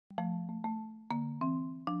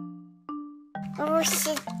我是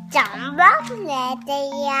长毛来的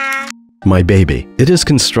呀。 My baby, it is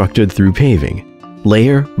constructed through paving,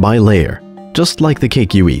 layer by layer, just like the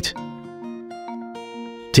cake you eat.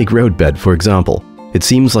 Take roadbed, for example. It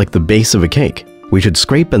seems like the base of a cake. We should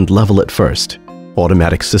scrape and level it first.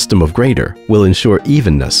 Automatic system of grader will ensure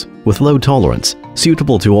evenness with low tolerance,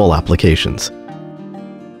 suitable to all applications.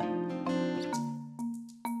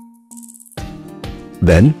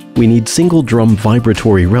 Then, we need single drum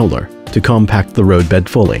vibratory roller to compact the roadbed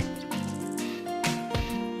fully.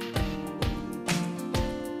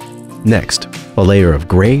 Next, a layer of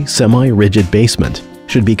gray, semi-rigid basement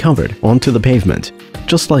should be covered onto the pavement,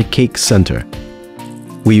 just like cake's center.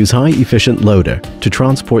 We use high-efficient loader to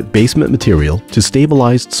transport basement material to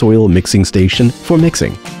stabilized soil mixing station for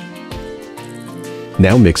mixing.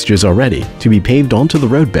 Now mixtures are ready to be paved onto the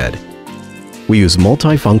roadbed. We use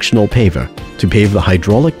multifunctional paver to pave the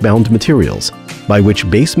hydraulic-bound materials, by which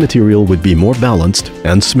base material would be more balanced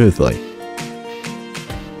and smoothly.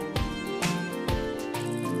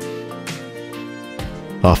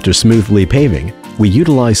 After smoothly paving, we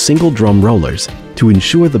utilize single drum rollers to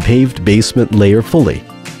ensure the paved basement layer fully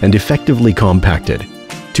and effectively compacted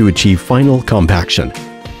to achieve final compaction.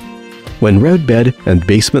 When roadbed and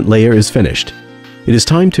basement layer is finished, it is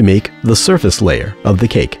time to make the surface layer of the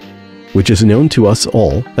cake, which is known to us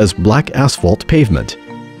all as black asphalt pavement.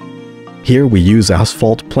 Here we use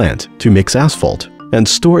asphalt plant to mix asphalt and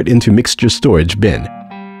store it into mixture storage bin.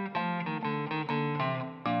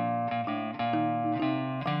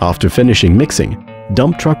 After finishing mixing,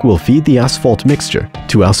 dump truck will feed the asphalt mixture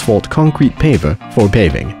to asphalt concrete paver for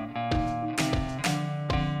paving.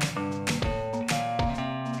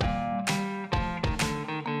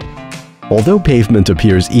 Although pavement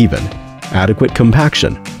appears even, adequate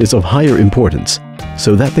compaction is of higher importance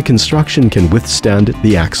so that the construction can withstand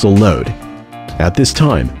the axle load. At this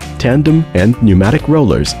time, tandem and pneumatic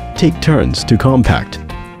rollers take turns to compact.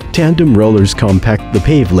 Tandem rollers compact the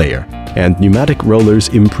pave layer, and pneumatic rollers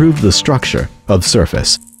improve the structure of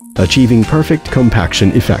surface, achieving perfect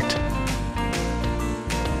compaction effect.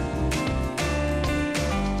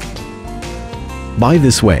 By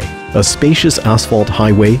this way, a spacious asphalt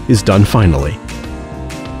highway is done finally.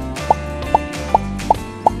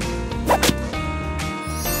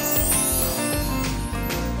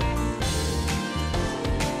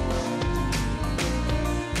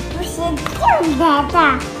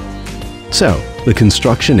 So, the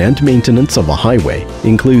construction and maintenance of a highway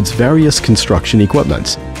includes various construction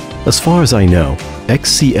equipments. As far as I know,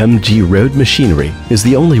 XCMG Road Machinery is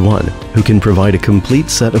the only one who can provide a complete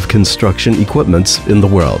set of construction equipments in the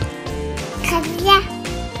world.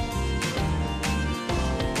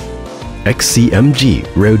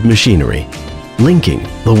 XCMG Road Machinery, linking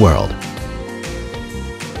the world.